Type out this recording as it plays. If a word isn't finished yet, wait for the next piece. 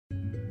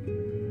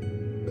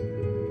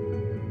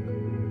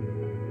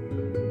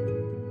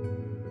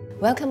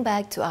Welcome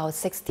back to our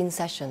 16th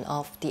session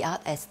of The Art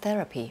as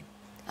Therapy.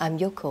 I'm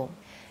Yoko.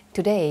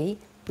 Today,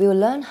 we will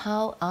learn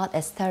how art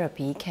as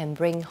therapy can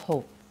bring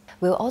hope.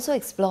 We'll also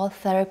explore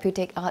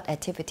therapeutic art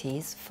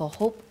activities for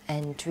hope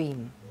and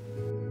dream.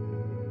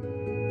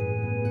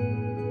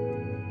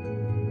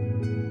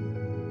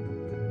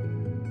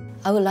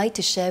 I would like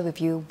to share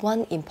with you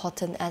one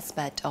important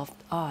aspect of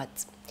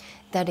art.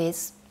 That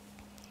is,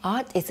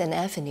 art is an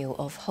avenue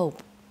of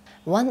hope.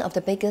 One of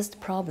the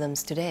biggest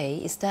problems today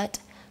is that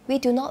we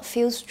do not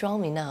feel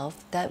strong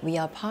enough that we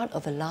are part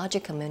of a larger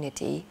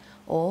community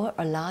or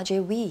a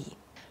larger we.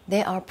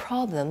 There are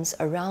problems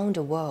around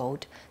the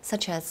world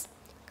such as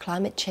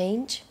climate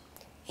change,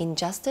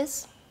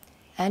 injustice,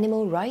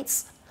 animal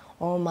rights,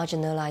 or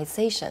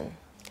marginalization.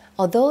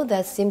 Although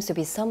there seems to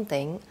be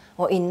something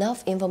or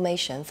enough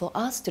information for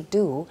us to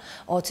do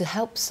or to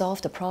help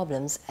solve the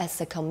problems as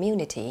a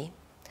community,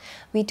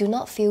 we do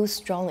not feel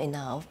strong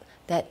enough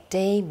that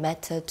they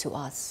matter to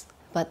us.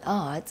 But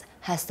art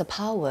has the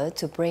power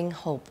to bring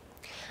hope.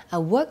 A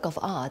work of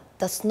art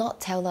does not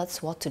tell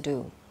us what to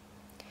do,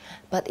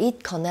 but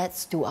it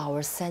connects to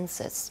our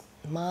senses,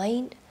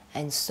 mind,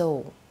 and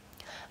soul.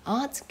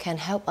 Art can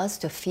help us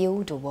to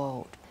feel the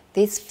world.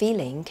 This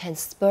feeling can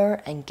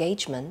spur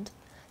engagement,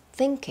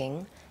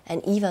 thinking,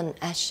 and even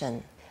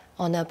action.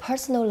 On a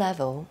personal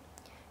level,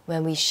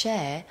 when we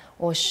share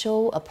or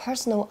show a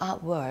personal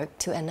artwork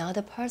to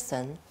another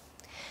person,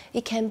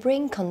 it can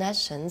bring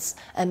connections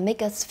and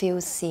make us feel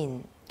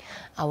seen.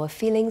 Our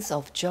feelings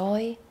of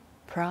joy,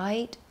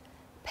 pride,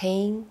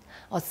 pain,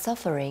 or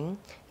suffering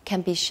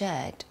can be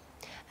shared,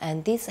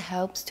 and this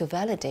helps to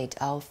validate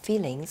our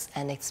feelings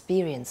and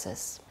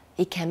experiences.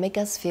 It can make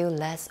us feel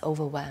less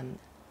overwhelmed.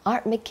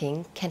 Art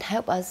making can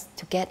help us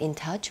to get in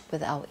touch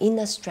with our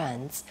inner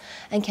strengths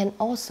and can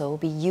also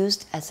be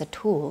used as a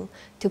tool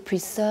to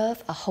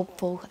preserve a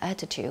hopeful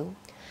attitude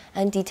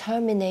and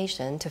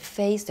determination to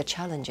face the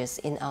challenges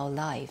in our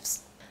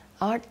lives.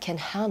 Art can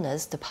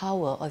harness the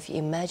power of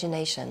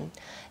imagination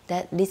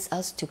that leads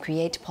us to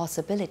create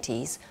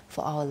possibilities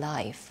for our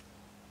life.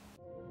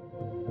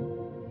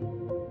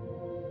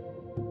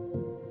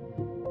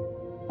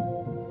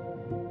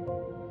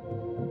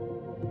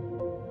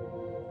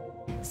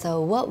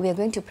 So what we are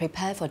going to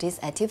prepare for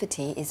this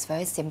activity is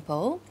very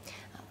simple.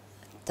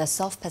 The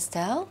soft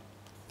pastel.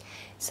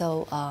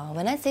 So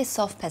when I say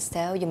soft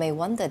pastel, you may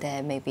wonder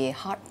there may be a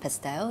hard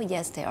pastel.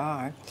 Yes, there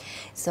are.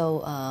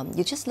 So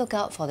you just look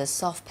out for the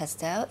soft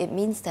pastel. It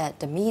means that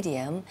the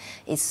medium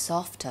is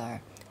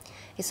softer.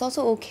 It's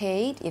also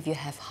okay if you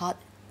have hard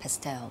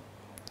pastel.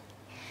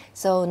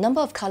 So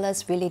number of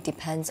colors really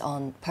depends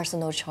on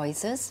personal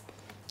choices.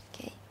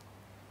 Okay.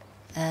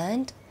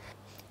 And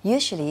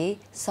usually,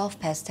 soft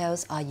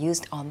pastels are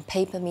used on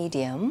paper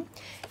medium,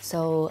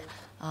 so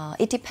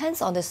it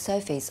depends on the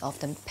surface of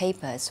the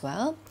paper as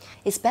well.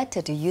 It's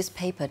better to use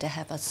paper that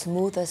have a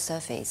smoother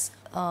surface.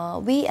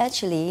 We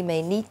actually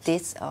may need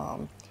this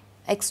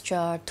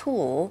extra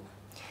tool.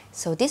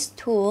 So this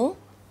tool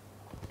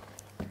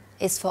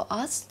is for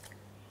us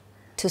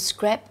to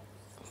scrape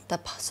the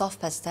soft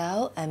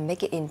pastel and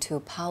make it into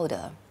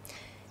powder.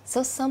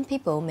 So some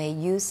people may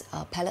use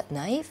a palette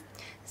knife.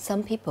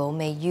 Some people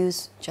may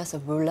use just a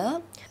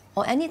ruler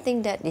or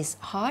anything that is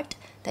hard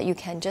that you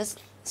can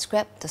just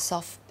scrape the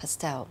soft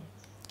pastel.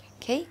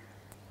 Okay?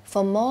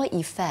 For more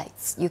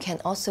effects, you can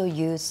also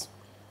use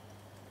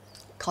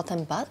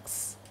cotton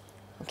buds.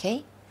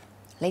 Okay?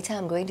 Later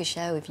I'm going to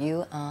share with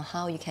you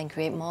how you can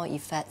create more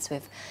effects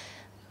with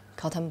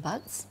cotton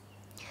buds.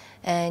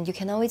 And you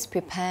can always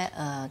prepare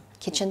a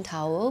kitchen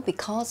towel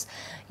because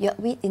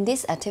in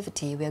this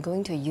activity we are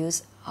going to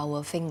use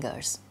our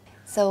fingers.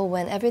 So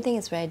when everything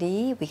is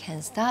ready, we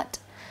can start.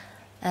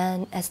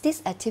 And as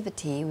this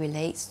activity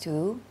relates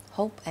to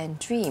hope and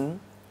dream,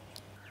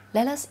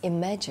 let us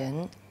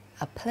imagine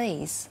a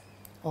place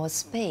or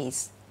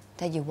space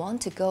that you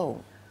want to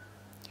go.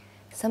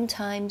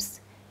 Sometimes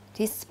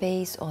this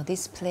space or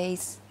this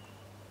place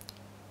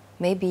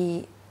may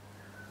be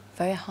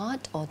very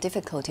hard or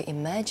difficult to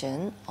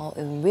imagine, or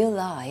in real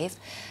life,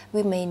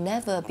 we may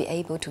never be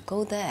able to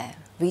go there,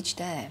 reach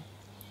there.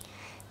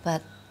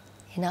 But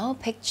in our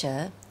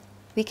picture,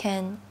 we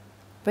can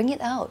bring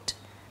it out.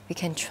 We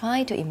can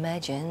try to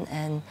imagine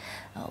and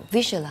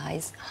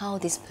visualize how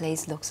this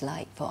place looks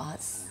like for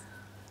us.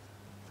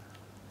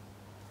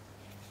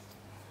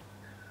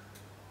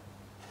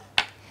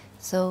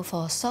 So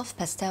for soft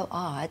pastel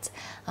art,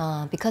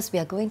 because we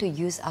are going to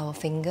use our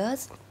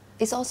fingers,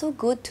 it's also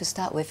good to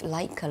start with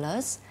light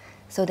colors,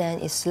 so then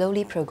it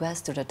slowly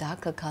progresses to the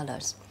darker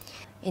colors.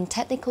 In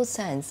technical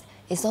sense,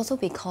 it's also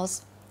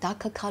because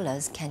darker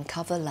colors can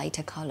cover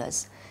lighter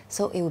colors.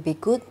 So it would be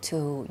good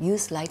to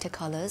use lighter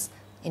colors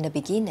in the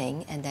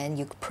beginning and then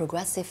you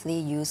progressively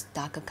use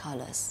darker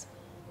colors.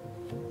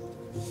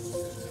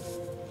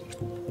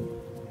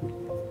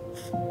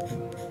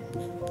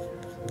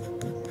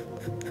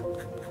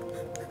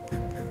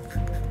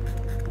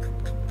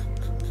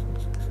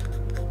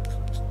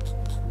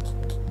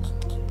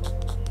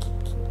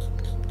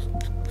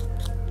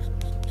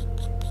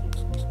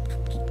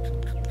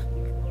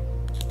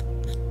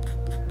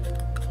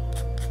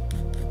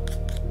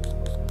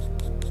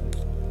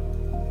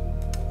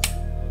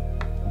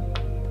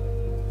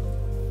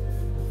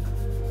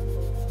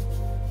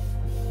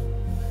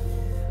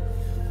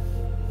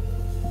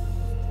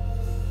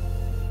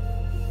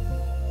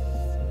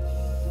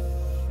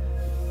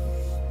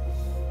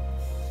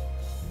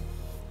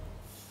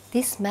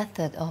 this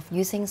method of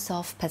using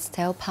soft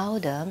pastel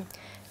powder,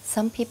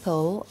 some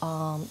people,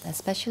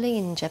 especially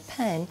in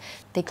Japan,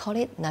 they call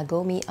it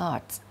Nagomi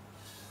art.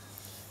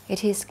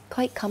 It is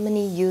quite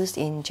commonly used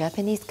in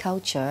Japanese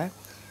culture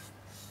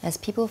as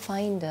people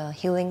find the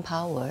healing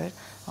power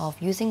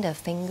of using their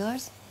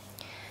fingers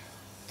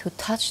to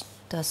touch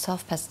the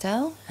soft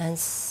pastel and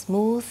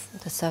smooth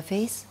the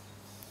surface,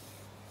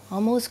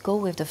 almost go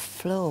with the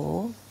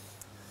flow.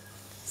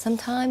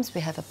 Sometimes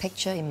we have a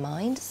picture in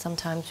mind,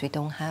 sometimes we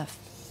don't have.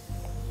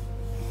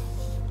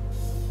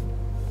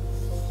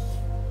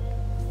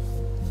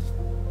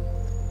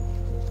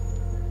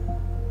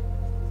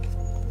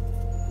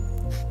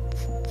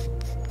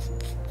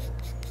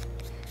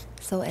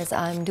 So as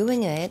I'm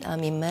doing it,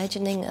 I'm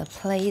imagining a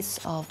place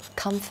of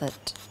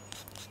comfort.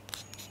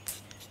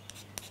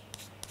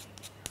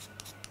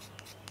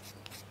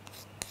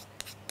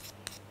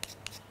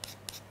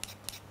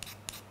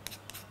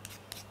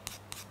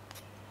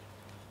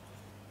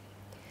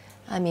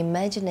 I'm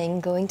imagining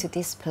going to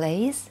this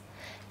place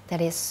that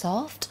is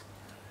soft,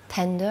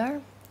 tender,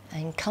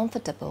 and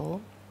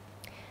comfortable,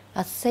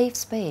 a safe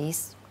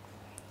space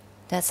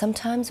that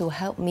sometimes will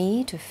help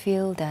me to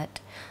feel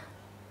that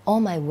all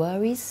my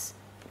worries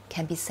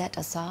can be set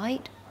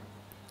aside.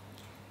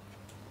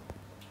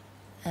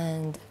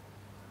 And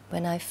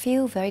when I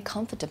feel very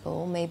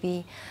comfortable,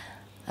 maybe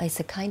it's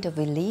a kind of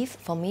relief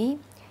for me.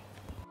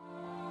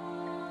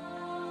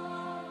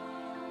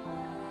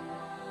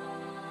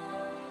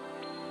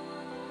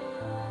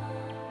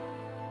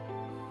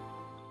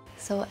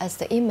 So as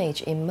the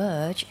image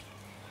emerges,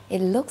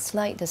 it looks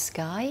like the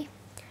sky.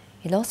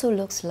 It also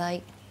looks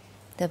like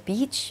the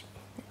beach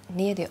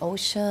near the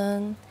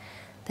ocean.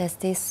 There's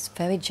this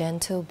very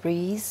gentle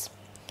breeze.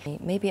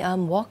 Maybe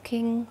I'm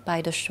walking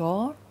by the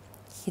shore.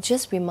 It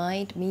just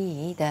reminds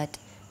me that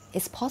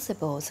it's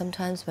possible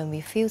sometimes when we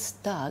feel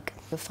stuck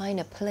to find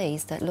a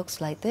place that looks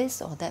like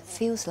this or that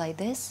feels like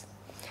this.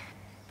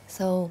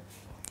 So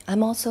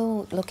I'm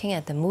also looking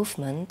at the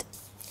movement.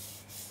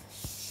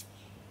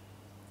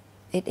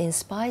 It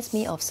inspires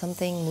me of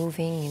something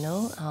moving,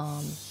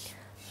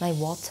 like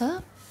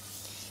water.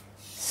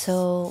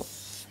 So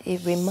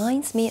it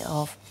reminds me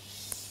of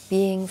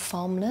being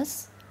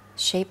formless,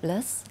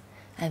 shapeless,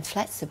 and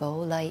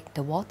flexible like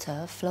the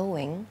water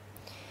flowing.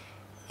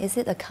 Is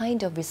it a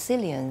kind of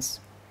resilience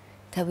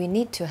that we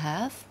need to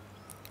have?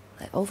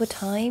 Like over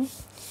time,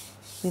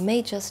 we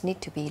may just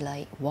need to be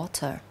like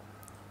water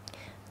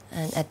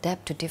and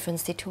adapt to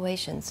different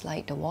situations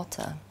like the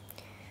water.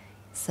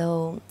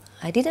 So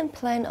I didn't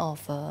plan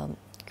of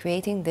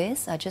creating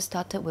this. I just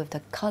started with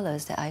the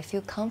colors that I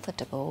feel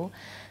comfortable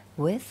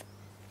with.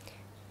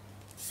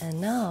 And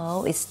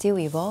now it's still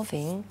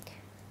evolving,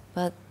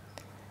 but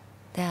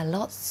there are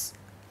lots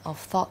of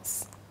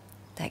thoughts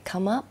that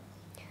come up,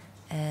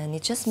 and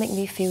it just makes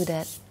me feel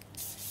that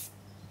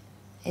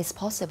it's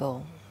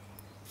possible.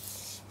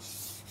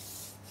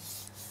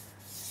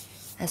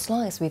 As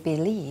long as we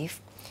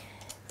believe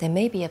there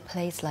may be a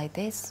place like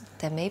this,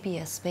 there may be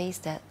a space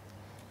that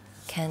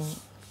can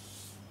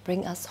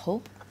bring us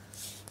hope.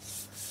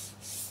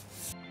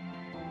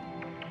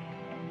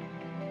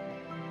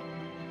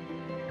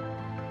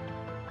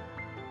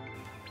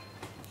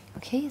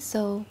 Okay,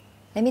 so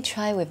let me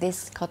try with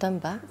this cotton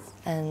bud.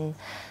 And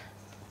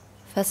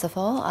first of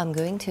all, I'm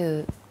going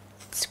to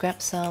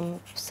scrap some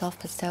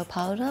soft pastel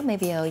powder.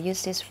 Maybe I'll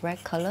use this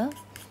red color.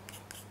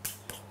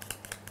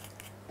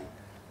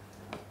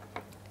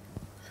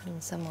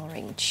 And some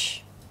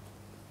orange.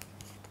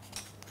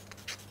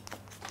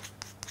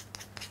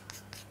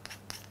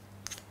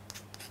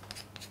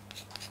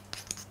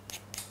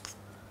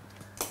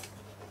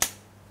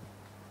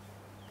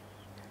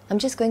 I'm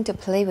just going to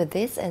play with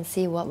this and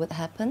see what would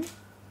happen.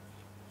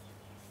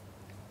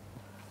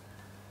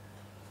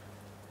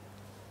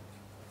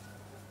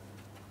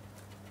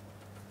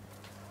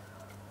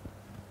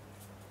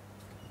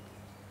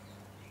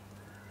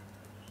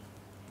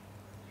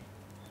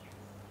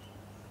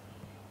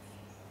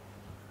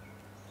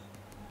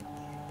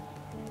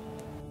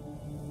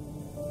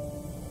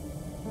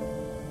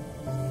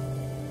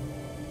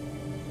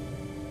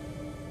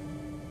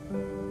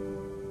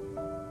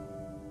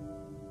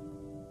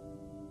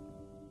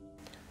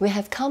 We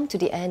have come to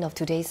the end of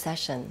today's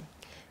session.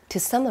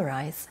 To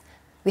summarize,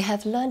 we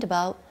have learned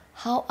about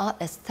how art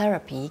as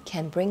therapy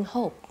can bring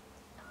hope.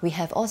 We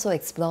have also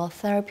explored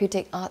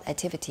therapeutic art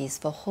activities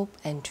for hope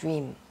and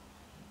dream.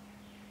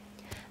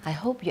 I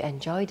hope you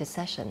enjoyed the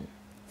session.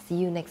 See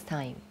you next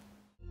time.